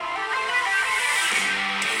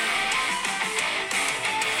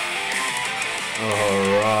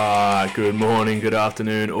Alright, good morning, good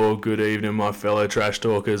afternoon, or good evening, my fellow trash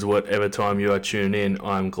talkers. Whatever time you are tuning in,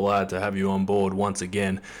 I'm glad to have you on board once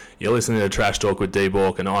again. You're listening to Trash Talk with D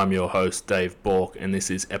Bork, and I'm your host, Dave Bork, and this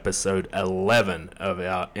is episode 11 of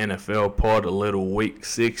our NFL pod, a little week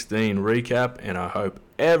 16 recap, and I hope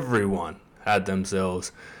everyone had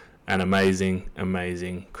themselves an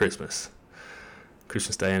amazing Christmas.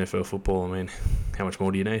 Christmas Day NFL football, I mean, how much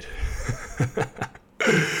more do you need?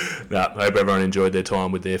 I hope everyone enjoyed their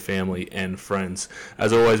time with their family and friends.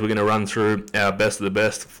 As always, we're going to run through our best of the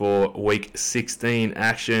best for week 16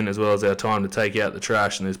 action, as well as our time to take out the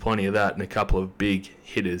trash, and there's plenty of that and a couple of big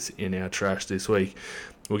hitters in our trash this week.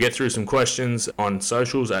 We'll get through some questions on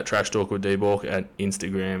socials at Trash Talk with D-Bork at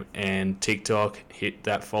Instagram and TikTok. Hit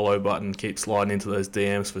that follow button. Keep sliding into those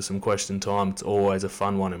DMs for some question time. It's always a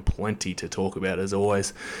fun one and plenty to talk about as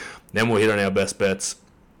always. Then we'll hit on our best bets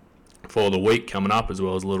for the week coming up, as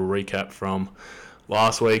well as a little recap from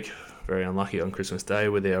last week. Very unlucky on Christmas Day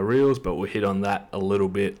with our reels, but we'll hit on that a little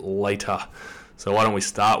bit later. So why don't we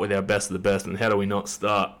start with our best of the best, and how do we not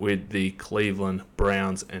start with the Cleveland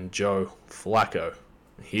Browns and Joe Flacco?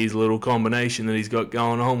 His little combination that he's got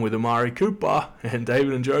going on with Amari Cooper and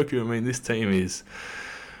David Njoku. I mean, this team is...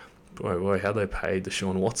 Boy, how'd they pay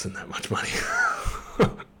Deshaun Watson that much money?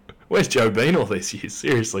 Where's Joe been all these years?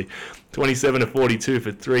 Seriously. 27 to 42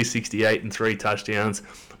 for 368 and 3 touchdowns.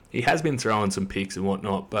 He has been throwing some picks and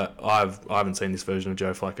whatnot, but I haven't seen this version of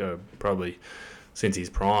Joe Flacco probably since his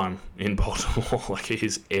prime in Baltimore. Like, he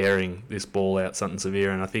is airing this ball out something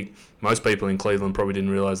severe, and I think most people in Cleveland probably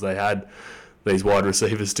didn't realise they had these wide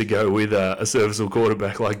receivers to go with a serviceable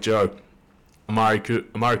quarterback like Joe. Amari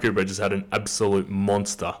Cooper just had an absolute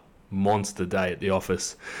monster day at the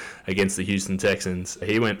office against the Houston Texans.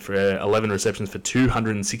 He went for 11 receptions for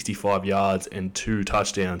 265 yards and 2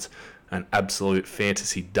 touchdowns. An absolute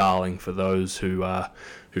fantasy darling for those who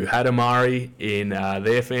had Amari in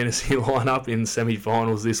their fantasy lineup in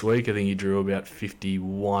semi-finals this week. I think he drew about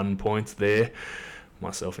 51 points there,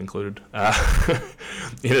 myself included,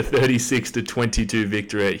 in a 36-22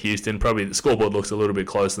 victory at Houston. Probably the scoreboard looks a little bit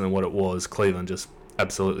closer than what it was. Cleveland just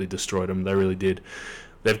absolutely destroyed them. They really did.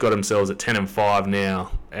 They've got themselves at 10-5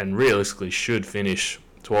 now, and realistically should finish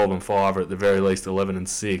 12-5, or at the very least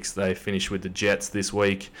 11-6. They finish with the Jets this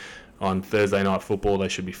week on Thursday Night Football. They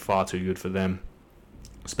should be far too good for them,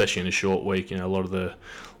 especially in a short week. You know, a lot of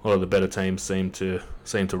the better teams seem to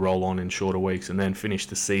roll on in shorter weeks, and then finish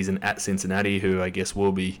the season at Cincinnati, who I guess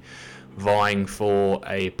will be vying for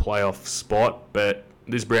a playoff spot. But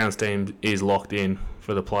this Browns team is locked in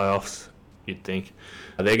for the playoffs, you'd think.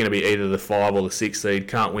 They're going to be either the 5 or the 6 seed.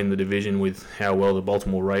 Can't win the division with how well the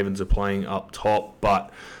Baltimore Ravens are playing up top,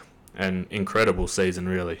 but an incredible season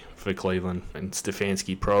really for Cleveland. And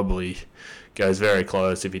Stefanski probably goes very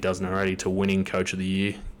close, if he doesn't already, to winning Coach of the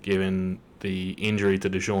Year, given the injury to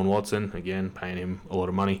Deshaun Watson. Again, paying him a lot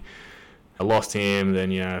of money. I lost him,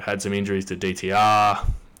 then had some injuries to DTR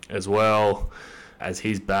as well as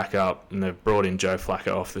his backup, and they've brought in Joe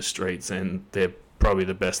Flacco off the streets, and they're probably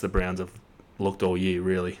the best the Browns have looked all year,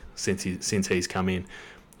 really, since he's come in.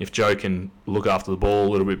 If Joe can look after the ball a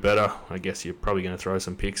little bit better, I guess you're probably going to throw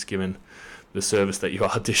some picks, given the service that you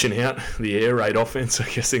are dishing out, the air raid offense, I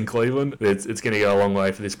guess, in Cleveland. It's going to go a long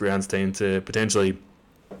way for this Browns team to potentially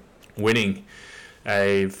winning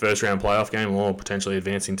a first-round playoff game, or potentially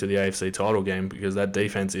advancing to the AFC title game, because that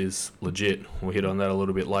defense is legit. We'll hit on that a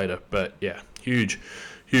little bit later. But, yeah, huge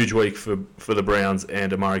week for the Browns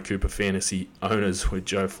and Amari Cooper fantasy owners with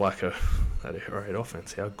Joe Flacco. That air raid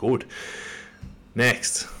offense, how good.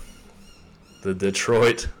 Next, the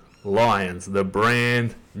Detroit Lions, the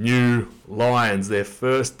brand new Lions, their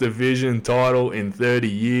first division title in 30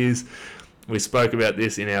 years. We spoke about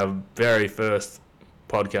this in our very first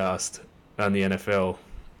podcast on the NFL,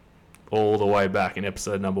 all the way back in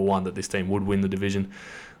episode number 1, that this team would win the division.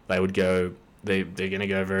 They're going to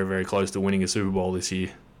go very, very close to winning a Super Bowl this year.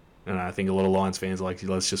 And I think a lot of Lions fans are like,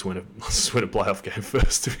 let's just win a playoff game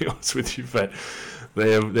first, to be honest with you. But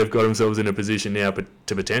they've got themselves in a position now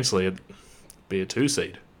to potentially be a 2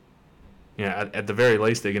 seed. At the very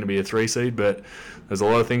least, they're going to be a 3 seed, but there's a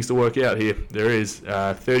lot of things to work out here. There is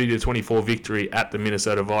a 30-24 victory at the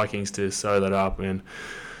Minnesota Vikings to sew that up, and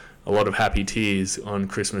a lot of happy tears on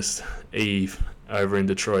Christmas Eve over in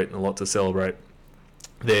Detroit, and a lot to celebrate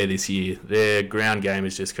there this year. Their ground game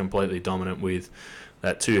is just completely dominant, with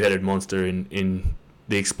that 2-headed monster in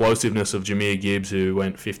the explosiveness of Jahmyr Gibbs, who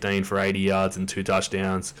went 15 for 80 yards and 2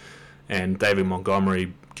 touchdowns, and David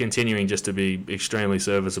Montgomery continuing just to be extremely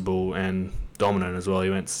serviceable and dominant as well.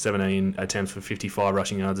 He went 17 attempts for 55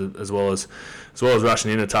 rushing yards, as well as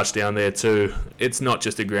rushing in a touchdown there too. It's not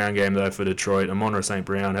just a ground game though for Detroit. Amon St.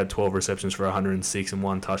 Brown had 12 receptions for 106 and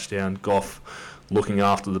 1 touchdown. Goff looking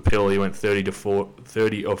after the pill. He went 30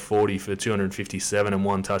 of 40 for 257 and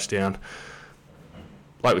 1 touchdown.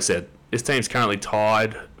 Like we said, this team's currently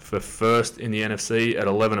tied for first in the NFC at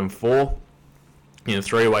 11-4. In a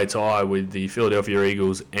three-way tie with the Philadelphia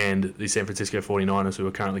Eagles and the San Francisco 49ers, who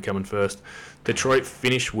are currently coming first. Detroit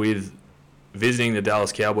finished with visiting the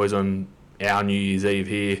Dallas Cowboys on our New Year's Eve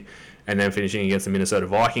here, and then finishing against the Minnesota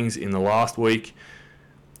Vikings in the last week.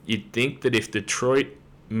 You'd think that if Detroit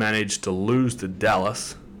managed to lose to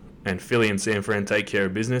Dallas and Philly and San Fran take care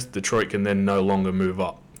of business, Detroit can then no longer move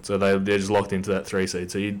up. So they're just locked into that 3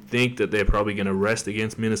 seed. So you'd think that they're probably going to rest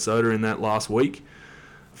against Minnesota in that last week.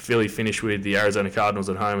 Philly finished with the Arizona Cardinals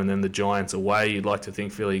at home and then the Giants away. You'd like to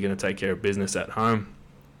think Philly are going to take care of business at home.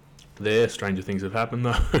 There, stranger things have happened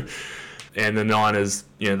though. And the Niners,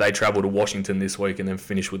 they travel to Washington this week and then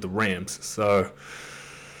finish with the Rams. So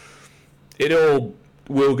it all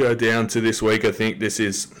will go down to this week. I think this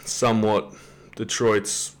is somewhat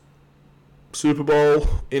Detroit's Super Bowl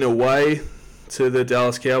in a way to the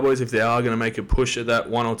Dallas Cowboys. If they are going to make a push at that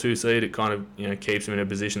 1 or 2 seed, it kind of keeps them in a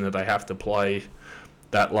position that they have to play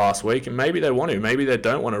that last week, and maybe they want to, maybe they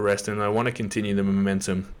don't want to rest and they want to continue the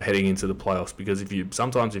momentum heading into the playoffs, because if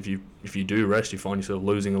you do rest, you find yourself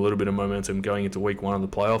losing a little bit of momentum going into week 1 of the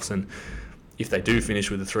playoffs. And if they do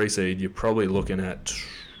finish with the 3 seed, you're probably looking at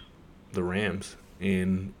the Rams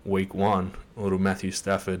in week 1, a little Matthew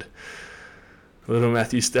Stafford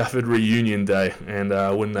reunion day, and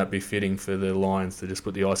wouldn't that be fitting for the Lions to just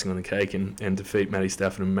put the icing on the cake and defeat Matty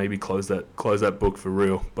Stafford and maybe close that book for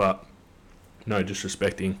real. But no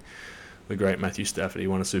disrespecting the great Matthew Stafford. He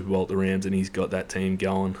won a Super Bowl at the Rams, and he's got that team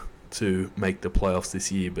going to make the playoffs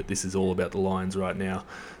this year. But this is all about the Lions right now.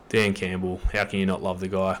 Dan Campbell, how can you not love the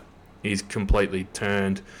guy? He's completely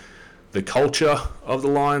turned the culture of the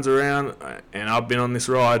Lions around, and I've been on this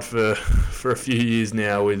ride for a few years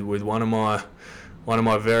now with one of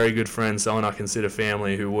my very good friends, someone I consider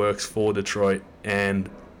family, who works for Detroit, and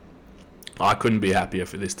I couldn't be happier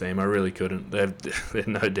for this team. I really couldn't. They're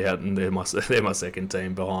no doubt, and they're my second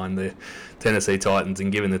team behind the Tennessee Titans.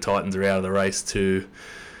 And given the Titans are out of the race to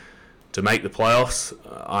make the playoffs,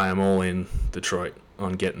 I am all in Detroit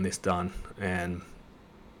on getting this done. And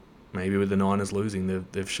maybe with the Niners losing,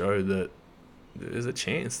 they've showed that there's a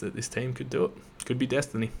chance that this team could do it. Could be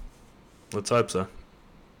destiny. Let's hope so.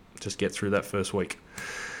 Just get through that first week.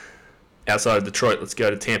 Outside of Detroit, let's go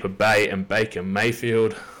to Tampa Bay and Baker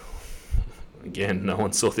Mayfield. Again, no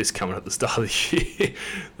one saw this coming at the start of the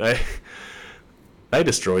year. They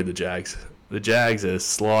destroyed the Jags. The Jags are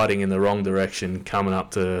sliding in the wrong direction coming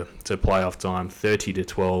up to playoff time,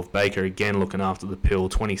 30-12. Baker again looking after the pill,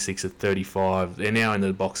 26-35. They're now in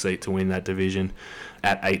the box seat to win that division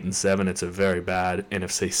at 8-7. It's a very bad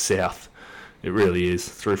NFC South. It really is.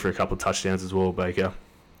 Threw for a couple of touchdowns as well, Baker.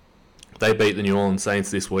 They beat the New Orleans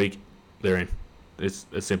Saints this week. They're in. It's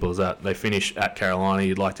as simple as that. They finish at Carolina.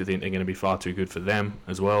 You'd like to think they're going to be far too good for them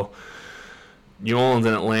as well. New Orleans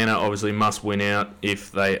and Atlanta obviously must win out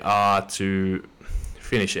if they are to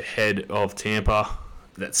finish ahead of Tampa.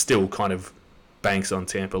 That still kind of banks on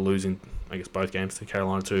Tampa losing, I guess, both games to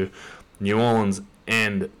Carolina too. New Orleans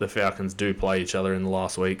and the Falcons do play each other in the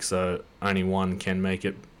last week, so only one can make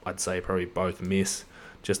it. I'd say probably both miss,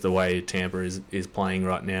 just the way Tampa is playing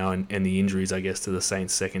right now, and the injuries, I guess, to the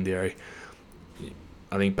Saints secondary.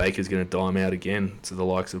 I think Baker's going to dime out again to the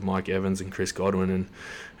likes of Mike Evans and Chris Godwin,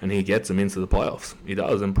 and he gets them into the playoffs. He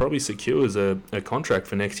does, and probably secures a contract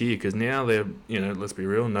for next year, because now they're, let's be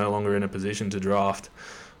real, no longer in a position to draft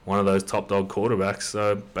one of those top dog quarterbacks.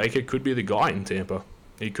 So Baker could be the guy in Tampa.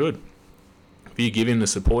 He could. If you give him the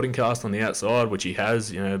supporting cast on the outside, which he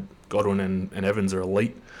has, Godwin and Evans are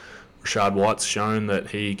elite. Rashad White's shown that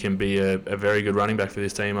he can be a very good running back for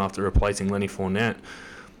this team after replacing Lenny Fournette.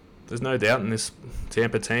 There's no doubt in this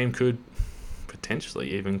Tampa team could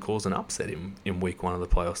potentially even cause an upset in week 1 of the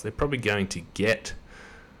playoffs. They're probably going to get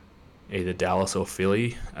either Dallas or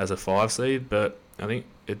Philly as a 5 seed, but I think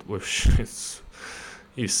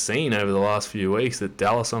you've seen over the last few weeks that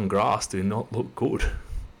Dallas on grass do not look good.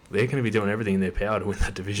 They're going to be doing everything in their power to win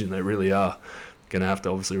that division. They really are. Going to have to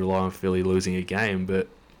obviously rely on Philly losing a game, but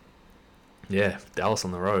yeah, Dallas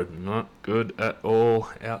on the road, not good at all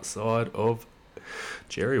outside of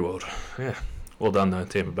Jerry World. Yeah, well done though,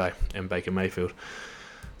 Tampa Bay and Baker Mayfield.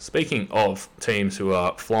 Speaking of teams who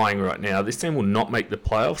are flying right now, this team will not make the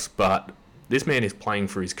playoffs, but this man is playing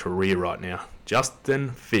for his career right now. Justin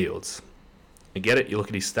Fields. I get it, you look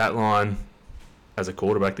at his stat line, as a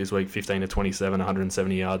quarterback this week, 15 to 27,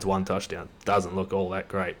 170 yards, 1 touchdown. Doesn't look all that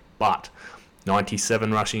great. But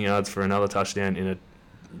 97 rushing yards for another touchdown in a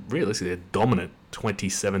realistically a dominant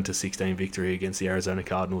 27 to 16 victory against the Arizona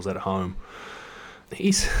Cardinals at home.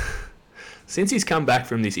 Since he's come back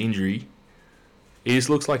from this injury, he just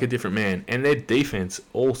looks like a different man. And their defense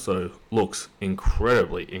also looks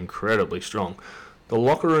incredibly strong. The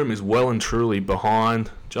locker room is well and truly behind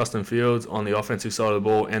Justin Fields on the offensive side of the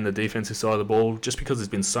ball and the defensive side of the ball, just because there's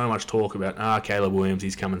been so much talk about, Caleb Williams,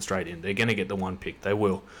 he's coming straight in. They're going to get the 1 pick. They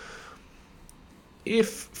will. If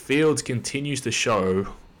Fields continues to show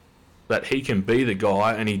that he can be the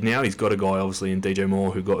guy, and he's got a guy, obviously, in DJ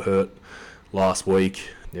Moore, who got hurt last week.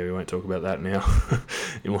 Yeah, we won't talk about that now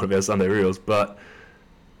in one of our Sunday Reels, but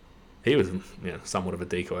he was somewhat of a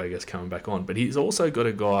decoy, I guess, coming back on. But he's also got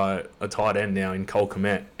a tight end now in Cole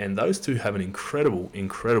Kmet, and those two have an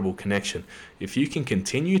incredible connection. If you can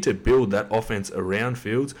continue to build that offense around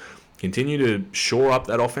Fields, continue to shore up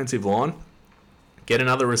that offensive line, get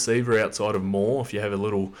another receiver outside of Moore, if you have a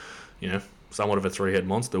little, somewhat of a three-head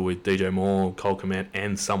monster with DJ Moore, Cole Kmet,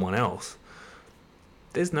 and someone else,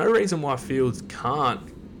 there's no reason why Fields can't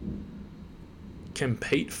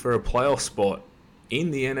compete for a playoff spot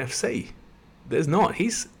in the NFC. There's not.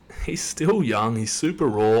 He's still young. He's super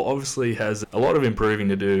raw. Obviously has a lot of improving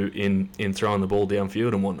to do in throwing the ball downfield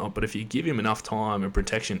and whatnot. But if you give him enough time and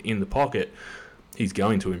protection in the pocket, he's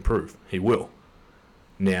going to improve. He will.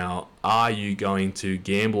 Now, are you going to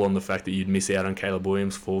gamble on the fact that you'd miss out on Caleb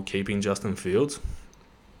Williams for keeping Justin Fields?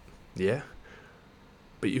 Yeah.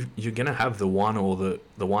 But you're going to have the one or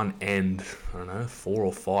the one and, 4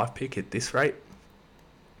 or 5 pick at this rate.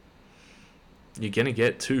 You're going to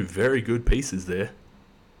get 2 very good pieces there.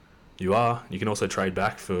 You are. You can also trade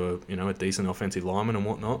back for, a decent offensive lineman and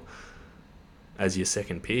whatnot as your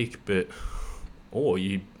second pick. Or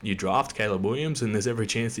you draft Caleb Williams, and there's every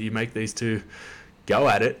chance that you make these two go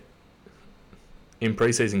at it in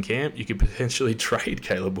preseason camp. You could potentially trade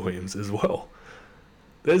Caleb Williams as well.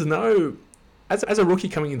 There's no... As a rookie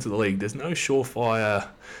coming into the league, there's no surefire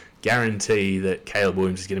guarantee that Caleb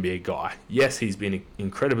Williams is going to be a guy. Yes, he's been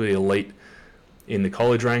incredibly elite in the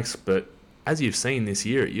college ranks, but as you've seen this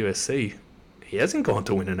year at USC, he hasn't gone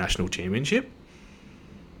to win a national championship.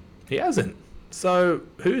 He hasn't. So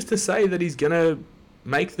who's to say that he's going to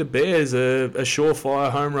make the Bears a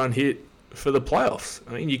surefire home run hit for the playoffs?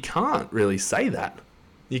 I mean, you can't really say that.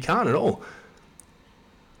 You can't at all.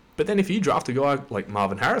 But then if you draft a guy like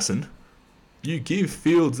Marvin Harrison, you give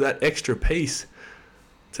Fields that extra piece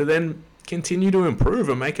to then continue to improve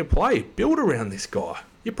and make a play. Build around this guy.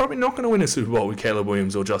 You're probably not going to win a Super Bowl with Caleb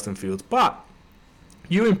Williams or Justin Fields, but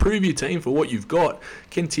you improve your team for what you've got,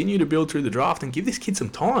 continue to build through the draft, and give this kid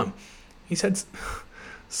some time. He's had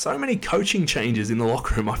so many coaching changes in the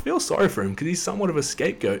locker room. I feel sorry for him because he's somewhat of a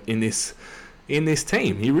scapegoat in this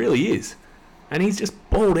team. He really is. And he's just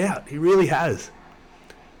balled out. He really has.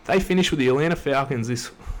 They finish with the Atlanta Falcons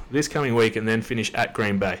this coming week and then finish at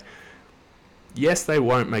Green Bay. Yes, they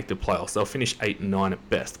won't make the playoffs. They'll finish 8-9 at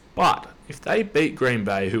best. But if they beat Green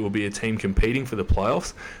Bay, who will be a team competing for the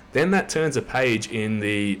playoffs, then that turns a page in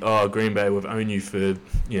the, Green Bay, we've owned you for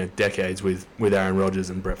decades with Aaron Rodgers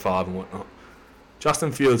and Brett Favre and whatnot.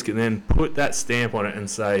 Justin Fields can then put that stamp on it and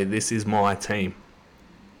say, this is my team.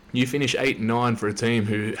 You finish 8-9 for a team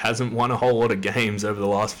who hasn't won a whole lot of games over the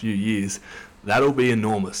last few years. That'll be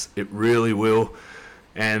enormous. It really will.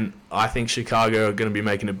 And I think Chicago are going to be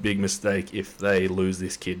making a big mistake if they lose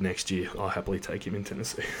this kid next year. I'll happily take him in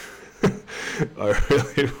Tennessee. I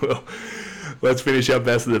really will. Let's finish up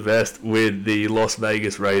best of the best with the Las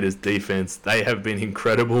Vegas Raiders defense. They have been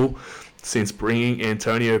incredible since bringing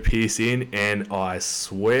Antonio Pierce in, and I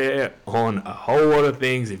swear on a whole lot of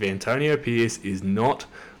things, if Antonio Pierce is not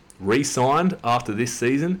re-signed after this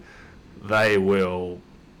season, they will...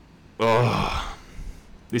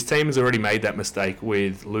 This team has already made that mistake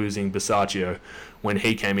with losing Bisaccio when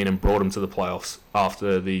he came in and brought them to the playoffs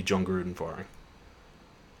after the John Gruden firing.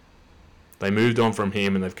 They moved on from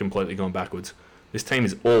him and they've completely gone backwards. This team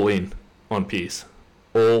is all in on Pierce.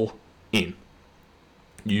 All in.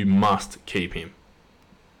 You must keep him.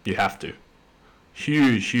 You have to.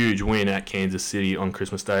 Huge win at Kansas City on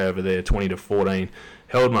Christmas Day over there, 20-14.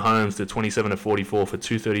 Held Mahomes to 27-44 for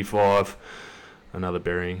 235. Another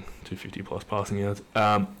burying, 250 plus passing yards.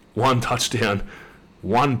 1 touchdown,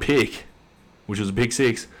 1 pick, which was a pick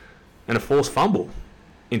 6, and a forced fumble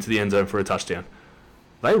into the end zone for a touchdown.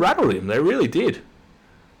 They rattled him. They really did.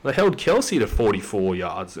 They held Kelsey to 44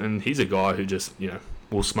 yards, and he's a guy who just,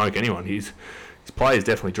 will smoke anyone. His play has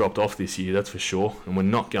definitely dropped off this year, that's for sure, and we're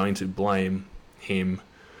not going to blame him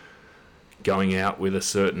going out with a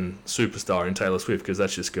certain superstar in Taylor Swift, because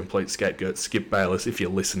that's just complete scapegoat. Skip Bayless, if you're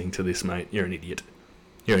listening to this, mate, you're an idiot.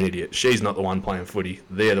 You're an idiot. She's not the one playing footy.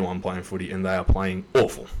 They're the one playing footy, and they are playing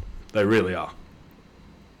awful. They really are.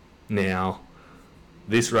 Now,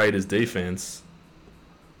 this Raiders defence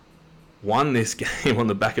won this game on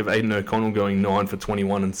the back of Aiden O'Connell going 9 for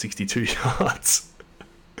 21 and 62 yards.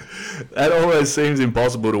 That always seems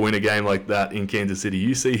impossible to win a game like that in Kansas City.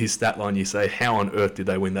 You see his stat line, you say, how on earth did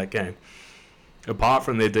they win that game? Apart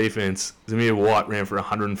from their defense, Zamir White ran for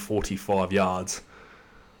 145 yards.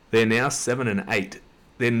 They're now 7-8.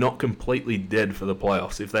 They're not completely dead for the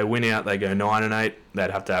playoffs. If they win out, they go 9-8.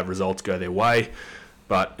 They'd have to have results go their way.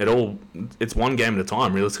 But it's one game at a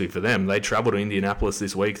time, realistically, for them. They travel to Indianapolis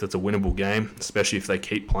this week. That's a winnable game, especially if they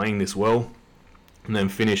keep playing this well, and then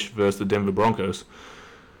finish versus the Denver Broncos.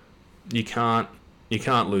 You can't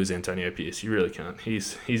lose Antonio Pierce. You really can't.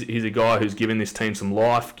 He's a guy who's given this team some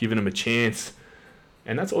life, given them a chance,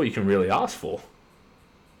 and that's all you can really ask for.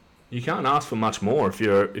 You can't ask for much more if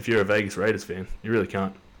you're a Vegas Raiders fan. You really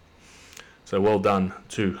can't. So well done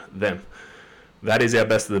to them. That is our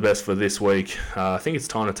best of the best for this week. I think it's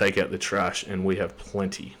time to take out the trash, and we have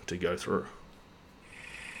plenty to go through.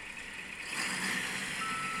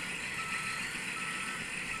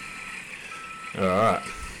 All right.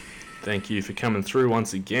 Thank you for coming through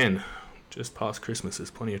once again. Just past Christmas, there's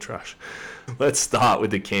plenty of trash. Let's start with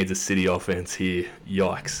the Kansas City offense here.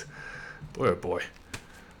 Yikes. Boy, oh boy.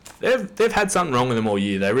 They've had something wrong with them all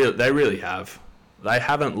year. They really have. They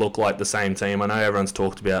haven't looked like the same team. I know everyone's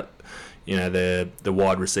talked about, the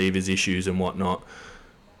wide receivers issues and whatnot.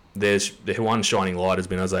 Their one shining light has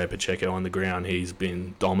been Isaiah Pacheco on the ground. He's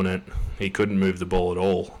been dominant. He couldn't move the ball at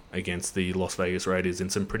all against the Las Vegas Raiders in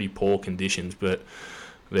some pretty poor conditions, but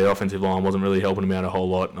their offensive line wasn't really helping him out a whole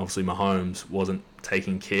lot, and obviously Mahomes wasn't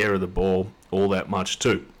taking care of the ball all that much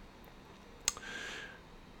too.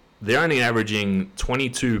 They're only averaging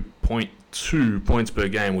 22.2 points per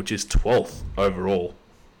game, which is 12th overall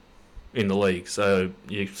in the league. So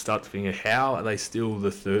you start to think, how are they still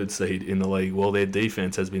the third seed in the league? Well, their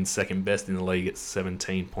defense has been second best in the league at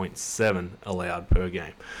 17.7 allowed per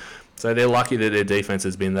game. So they're lucky that their defense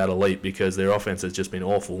has been that elite, because their offense has just been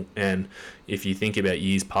awful. And if you think about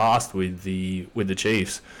years past with the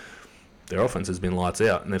Chiefs, their offense has been lights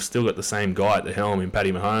out, and they've still got the same guy at the helm in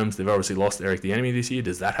Patty Mahomes. They've obviously lost Eric the Enemy this year.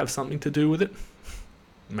 Does that have something to do with it?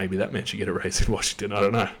 Maybe that man should get a raise in Washington. I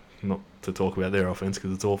don't know. Not to talk about their offense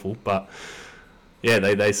because it's awful, but yeah,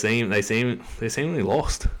 they're seemingly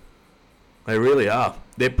lost. They really are.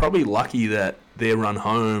 They're probably lucky that their run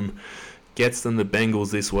home gets them the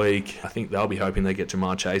Bengals this week. I think they'll be hoping they get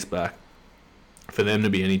Jamar Chase back for them to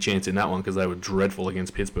be any chance in that one, because they were dreadful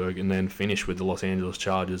against Pittsburgh, and then finish with the Los Angeles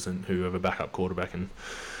Chargers and whoever backup quarterback and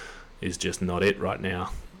is just not it right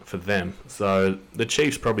now for them. So the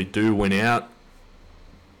Chiefs probably do win out,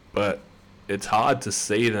 but it's hard to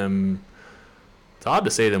see them. It's hard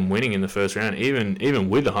to see them winning in the first round, even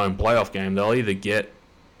with the home playoff game. They'll either get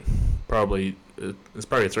it's probably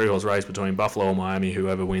a 3-horse race between Buffalo or Miami,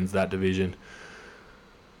 whoever wins that division,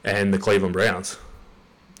 and the Cleveland Browns.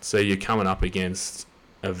 So you're coming up against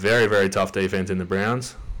a very, very tough defense in the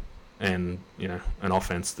Browns, and an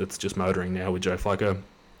offense that's just motoring now with Joe Flacco.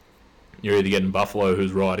 You're either getting Buffalo,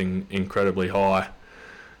 who's riding incredibly high,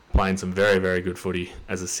 playing some very, very good footy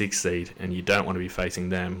as a 6th seed, and you don't want to be facing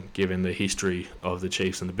them given the history of the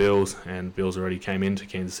Chiefs and the Bills, and Bills already came into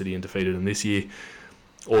Kansas City and defeated them this year.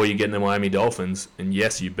 Or you're getting the Miami Dolphins, and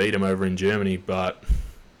yes, you beat them over in Germany, but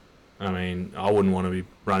I mean, I wouldn't want to be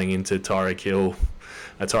running into Tyreek Hill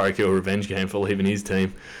revenge game for leaving his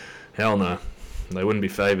team. Hell no. They wouldn't be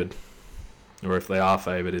favoured. Or if they are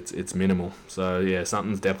favoured, it's minimal. So, yeah,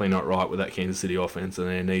 something's definitely not right with that Kansas City offense, and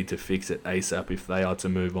they need to fix it ASAP if they are to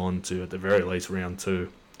move on to, at the very least, round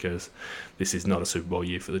 2, because this is not a Super Bowl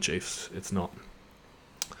year for the Chiefs. It's not.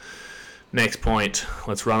 Next point,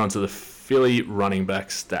 let's run on to the Philly running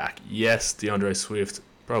back stack. Yes, DeAndre Swift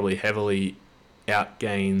probably heavily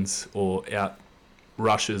outgains or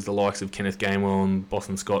outrushes the likes of Kenneth Gainwell and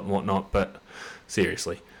Boston Scott and whatnot, but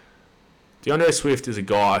seriously, DeAndre Swift is a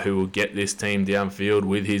guy who will get this team downfield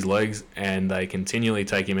with his legs, and they continually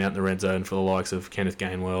take him out in the red zone for the likes of Kenneth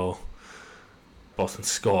Gainwell, Boston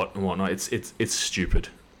Scott and whatnot. It's stupid.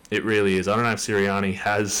 It really is. I don't know if Sirianni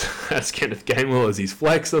has Kenneth Gainwell as his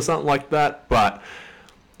flex or something like that, but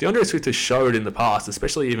DeAndre Swift has showed in the past,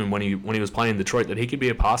 especially even when he was playing in Detroit, that he could be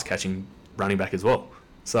a pass-catching running back as well.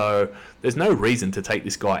 So there's no reason to take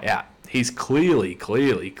this guy out. He's clearly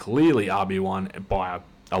RB1 by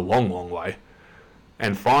a long, long way,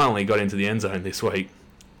 and finally got into the end zone this week.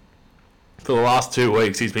 For the last 2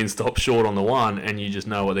 weeks, he's been stopped short on the one, and you just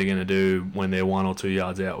know what they're going to do when they're 1 or 2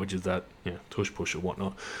 yards out, which is that, tush push or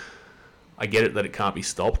whatnot. I get it that it can't be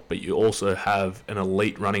stopped, but you also have an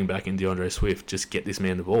elite running back in DeAndre Swift. Just get this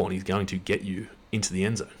man the ball, and he's going to get you into the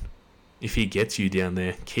end zone. If he gets you down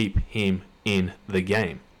there, keep him in the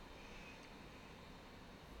game.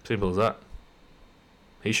 Simple as that.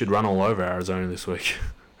 He should run all over Arizona this week.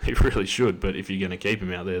 He really should, but if you're going to keep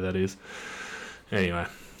him out there, that is. Anyway,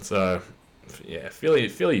 so, yeah,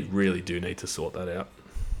 Philly really do need to sort that out.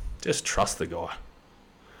 Just trust the guy.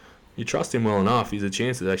 You trust him well enough, he's a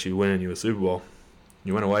chance of actually winning you a Super Bowl.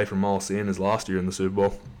 You went away from Miles Sanders last year in the Super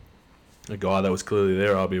Bowl. A guy that was clearly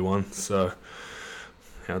their RB1, so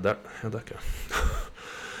how'd that go?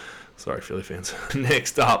 Sorry, Philly fans.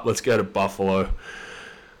 Next up, let's go to Buffalo.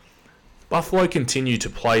 Buffalo continue to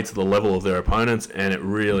play to the level of their opponents, and it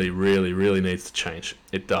really, really, really needs to change.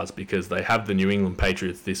 It does, because they have the New England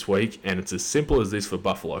Patriots this week, and it's as simple as this for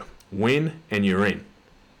Buffalo. Win, and you're in.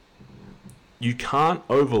 You can't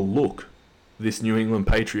overlook this New England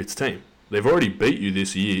Patriots team. They've already beat you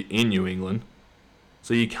this year in New England,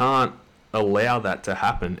 so you can't allow that to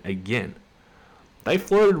happen again. They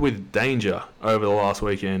flirted with danger over the last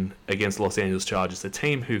weekend against the Los Angeles Chargers, a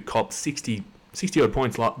team who copped 60-odd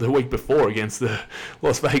points the week before against the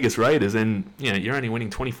Las Vegas Raiders, and you're only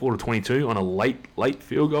winning 24-22 on a late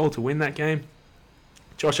field goal to win that game.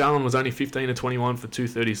 Josh Allen was only 15-21 for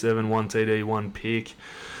 237, 1 TD, 1 pick.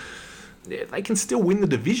 Yeah, they can still win the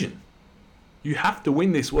division. You have to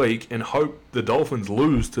win this week and hope the Dolphins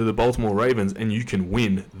lose to the Baltimore Ravens, and you can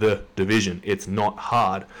win the division. It's not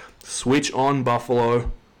hard. Switch on,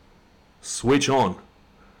 Buffalo. Switch on.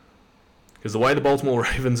 Because the way the Baltimore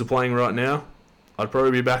Ravens are playing right now, I'd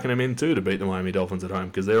probably be backing them in too to beat the Miami Dolphins at home,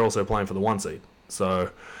 because they're also playing for the 1 seed.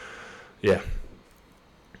 So, yeah.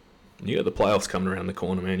 You got the playoffs coming around the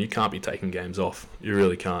corner, man. You can't be taking games off. You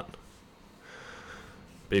really can't.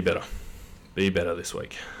 Be better. Be better this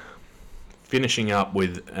week. Finishing up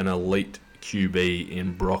with an elite QB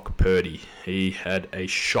in Brock Purdy. He had a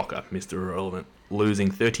shocker, Mr. Irrelevant,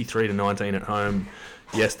 losing 33-19 at home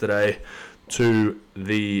yesterday to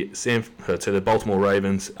the Baltimore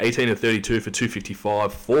Ravens. 18-32 for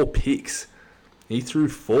 255, 4 picks. He threw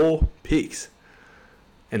 4 picks.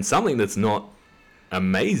 And something that's not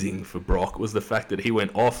amazing for Brock was the fact that he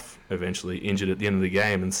went off, eventually injured at the end of the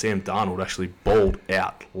game, and Sam Darnold actually balled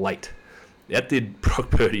out late. That did Brock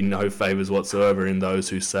Purdy no favours whatsoever in those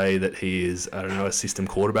who say that he is, a system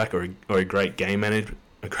quarterback or a great game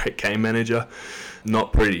manager.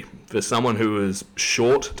 Not pretty. For someone who was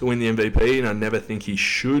short to win the MVP, and I never think he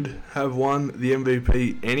should have won the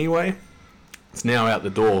MVP anyway, it's now out the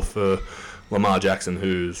door for Lamar Jackson,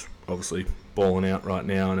 who's obviously balling out right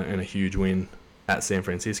now and a huge win at San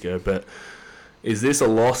Francisco. But is this a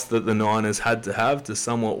loss that the Niners had to have to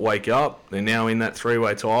somewhat wake up? They're now in that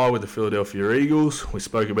 3-way tie with the Philadelphia Eagles. We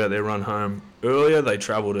spoke about their run home earlier. They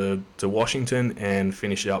travel to Washington and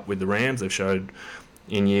finish up with the Rams. They've showed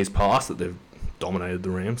in years past that they've dominated the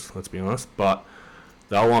Rams, let's be honest. But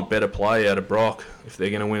they'll want better play out of Brock. If they're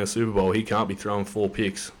going to win a Super Bowl, he can't be throwing 4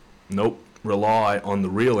 picks. Nope. Rely on the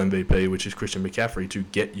real MVP, which is Christian McCaffrey, to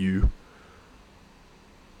get you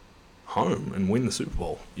home and win the Super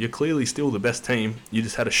Bowl. You're clearly still the best team. You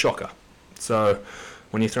just had a shocker. So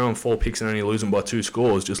when you're throwing 4 picks and only losing by 2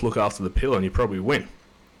 scores, just look after the pill and you probably win.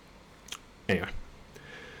 Anyway,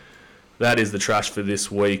 that is the trash for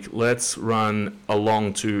this week. Let's run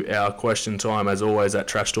along to our question time. As always, at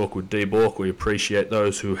Trash Talk with D Bork, we appreciate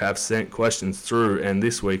those who have sent questions through. And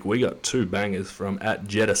this week we got 2 bangers from at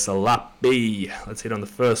Jeddah Salapi. Let's hit on the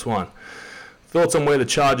first one. Thoughts on where the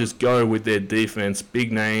Chargers go with their defense,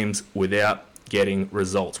 big names without getting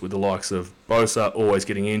results, with the likes of Bosa always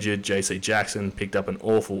getting injured, JC Jackson picked up an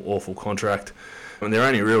awful contract, and their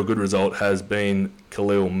only real good result has been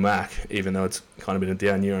Khalil Mack, even though it's kind of been a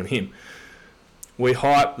down year on him. We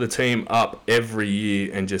hype the team up every year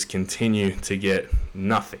and just continue to get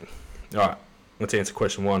nothing. All right, let's answer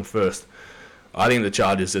question 1 first. I think the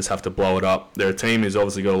Chargers just have to blow it up. They're a team who's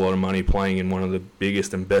obviously got a lot of money, playing in one of the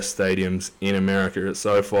biggest and best stadiums in America at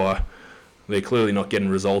SoFi. They're clearly not getting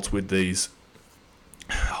results with these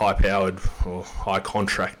high-powered or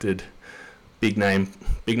high-contracted big name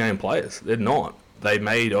players. They're not. They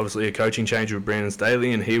made, obviously, a coaching change with Brandon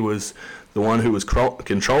Staley, and he was the one who was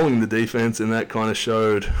controlling the defense, and that kind of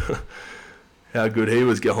showed how good he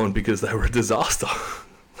was going, because they were a disaster.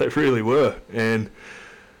 They really were. And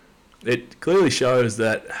it clearly shows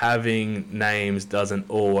that having names doesn't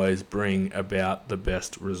always bring about the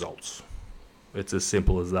best results. It's as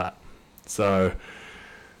simple as that. So,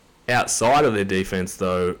 outside of their defense,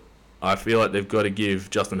 though, I feel like they've got to give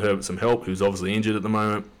Justin Herbert some help, who's obviously injured at the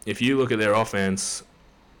moment. If you look at their offense,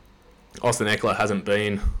 Austin Eckler hasn't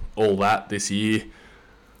been all that this year.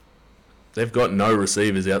 They've got no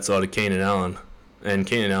receivers outside of Keenan Allen. And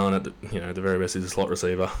Keenan Allen, at the very best, is a slot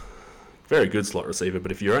receiver. Very good slot receiver,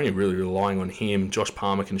 but if you're only really relying on him, Josh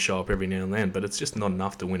Palmer can show up every now and then, but it's just not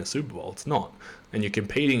enough to win a Super Bowl. It's not. And you're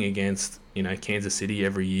competing against, Kansas City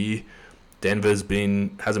every year. Denver's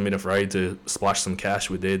hasn't been afraid to splash some cash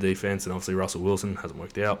with their defense, and obviously Russell Wilson hasn't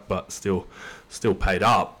worked out, but still paid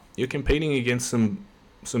up. You're competing against some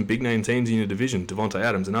big name teams in your division. Devontae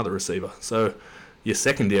Adams, another receiver. So your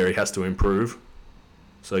secondary has to improve.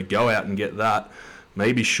 So go out and get that.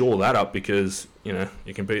 Maybe shore that up because, you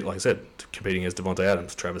compete, like I said, competing against Devontae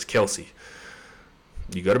Adams, Travis Kelce.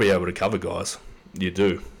 You got to be able to cover guys. You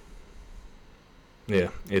do. Yeah,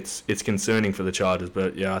 it's concerning for the Chargers,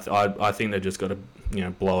 but yeah, I think they've just got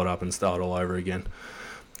to blow it up and start all over again,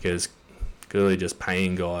 because clearly just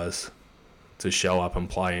paying guys to show up and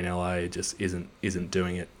play in LA just isn't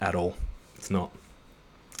doing it at all. It's not.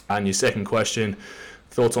 And your second question,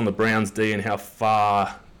 thoughts on the Browns D and how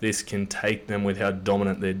far this can take them with how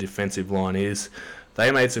dominant their defensive line is.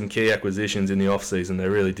 They made some key acquisitions in the offseason. They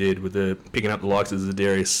really did, with picking up the likes of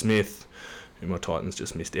Zadarius Smith, who my Titans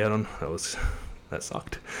just missed out on. That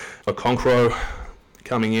sucked. Okonkwo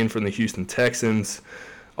coming in from the Houston Texans.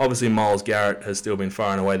 Obviously, Myles Garrett has still been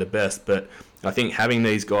far and away the best, but I think having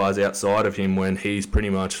these guys outside of him when he's pretty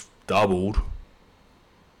much doubled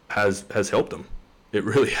has helped them. It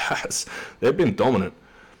really has. They've been dominant.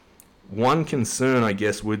 One concern, I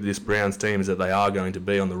guess, with this Browns team is that they are going to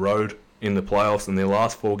be on the road in the playoffs, and their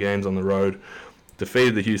last 4 games on the road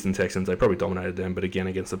defeated the Houston Texans. They probably dominated them, but again,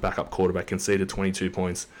 against the backup quarterback, conceded 22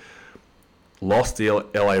 points. Lost to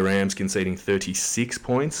the LA Rams, conceding 36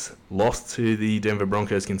 points. Lost to the Denver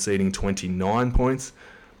Broncos, conceding 29 points.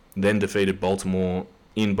 Then defeated Baltimore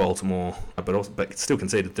in Baltimore, but still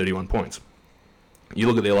conceded 31 points. You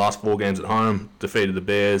look at their last 4 games at home, defeated the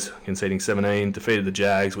Bears, conceding 17, defeated the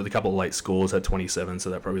Jags with a couple of late scores, had 27,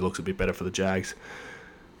 so that probably looks a bit better for the Jags.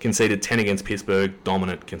 Conceded 10 against Pittsburgh,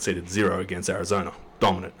 dominant. Conceded 0 against Arizona,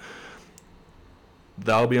 dominant.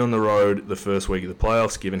 They'll be on the road the first week of the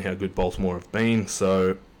playoffs, given how good Baltimore have been.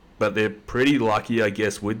 But they're pretty lucky, I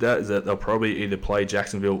guess, with that, is that they'll probably either play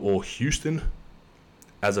Jacksonville or Houston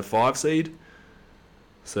as a 5 seed.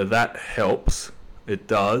 So that helps. It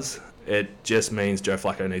does. It just means Joe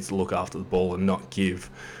Flacco needs to look after the ball and not give,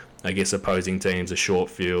 I guess, opposing teams a short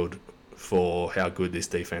field for how good this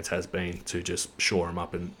defense has been to just shore them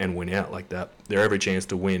up and win out like that. They're every chance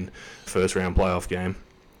to win first round playoff game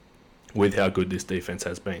with how good this defense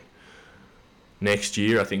has been. Next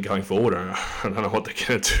year, I think going forward, I don't know what they're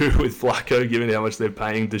going to do with Flacco, given how much they're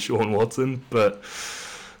paying Deshaun Watson. But,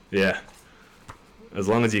 yeah, as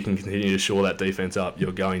long as you can continue to shore that defense up,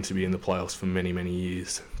 you're going to be in the playoffs for many, many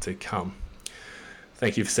years to come.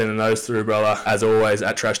 Thank you for sending those through, brother. As always,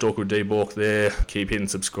 at Trash Talk with D-Bork there. Keep hitting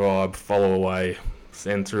subscribe, follow away,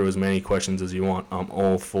 send through as many questions as you want. I'm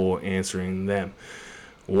all for answering them.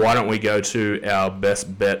 Why don't we go to our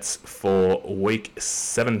best bets for week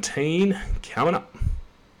 17 coming up.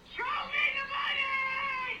 Show me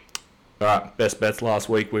the money! All right, best bets last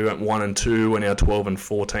week. We went 1-2. We're now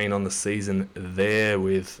 12-14 on the season there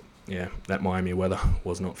with, that Miami weather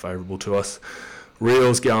was not favourable to us.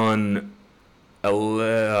 Reels going, went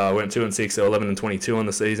 2-6, so 11-22 on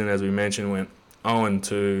the season. As we mentioned, went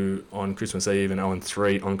 0-2 on Christmas Eve and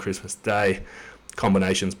 0-3 on Christmas Day.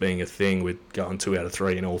 Combinations being a thing, with going 2 out of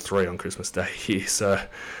 3 and all 3 on Christmas Day here. So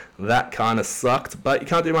that kind of sucked, but you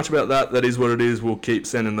can't do much about that. That is what it is. We'll keep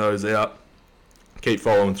sending those out. Keep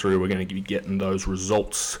following through. We're going to be getting those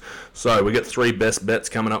results. So we got 3 best bets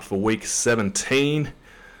coming up for week 17.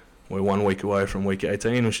 We're 1 week away from week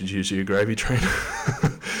 18, which is usually a gravy train.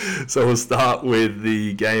 So we'll start with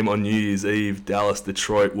the game on New Year's Eve,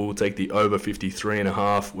 Dallas-Detroit. We'll take the over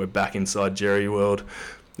 53.5. We're back inside Jerry World.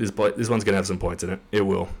 This one's going to have some points in it. It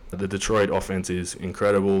will. The Detroit offense is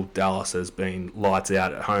incredible. Dallas has been lights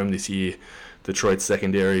out at home this year. Detroit's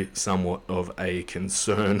secondary, somewhat of a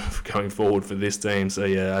concern going forward for this team. So,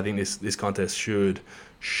 yeah, I think this contest should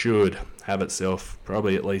have itself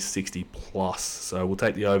probably at least 60 plus. So we'll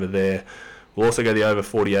take the over there. We'll also go the over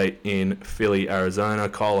 48 in Philly, Arizona.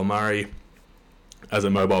 Kyle Amari as a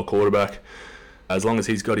mobile quarterback. As long as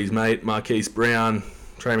he's got his mate, Marquise Brown,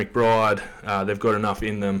 Trey McBride, they've got enough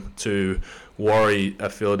in them to worry a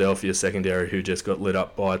Philadelphia secondary who just got lit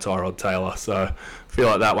up by Tyrod Taylor. So I feel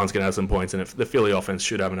like that one's going to have some points in it. The Philly offense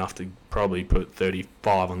should have enough to probably put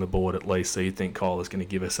 35 on the board at least. So you think Kyle is going to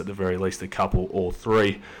give us at the very least a couple or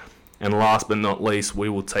 3. And last but not least, we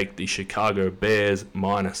will take the Chicago Bears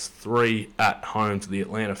 -3 at home to the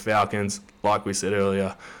Atlanta Falcons. Like we said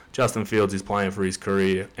earlier, Justin Fields is playing for his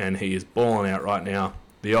career, and he is balling out right now.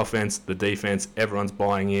 The offense, the defense, everyone's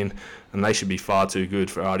buying in, and they should be far too good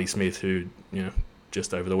for Artie Smith, who,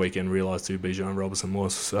 just over the weekend realised who Bijan Robinson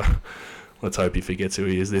was. So let's hope he forgets who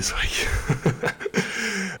he is this week.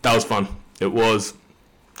 That was fun. It was.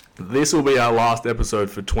 This will be our last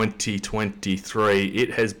episode for 2023.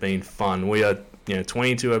 It has been fun. We are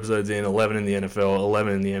 22 episodes in, 11 in the NFL,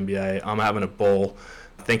 11 in the NBA. I'm having a ball.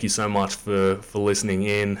 Thank you so much for listening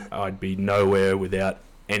in. I'd be nowhere without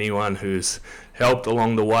anyone who's helped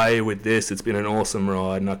along the way with this. It's been an awesome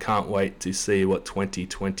ride, and I can't wait to see what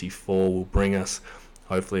 2024 will bring us.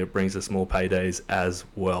 Hopefully it brings us more paydays as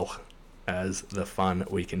well as the fun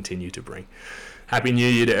we continue to bring. Happy New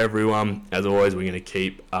Year to everyone. As always, we're going to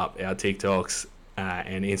keep up our TikToks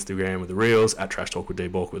and Instagram with the reels at Trash Talk with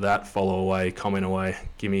D-Bork with that. Follow away, comment away.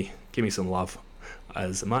 Give me some love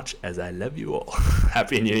as much as I love you all.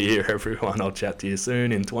 Happy New Year, everyone. I'll chat to you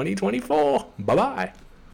soon in 2024. Bye-bye.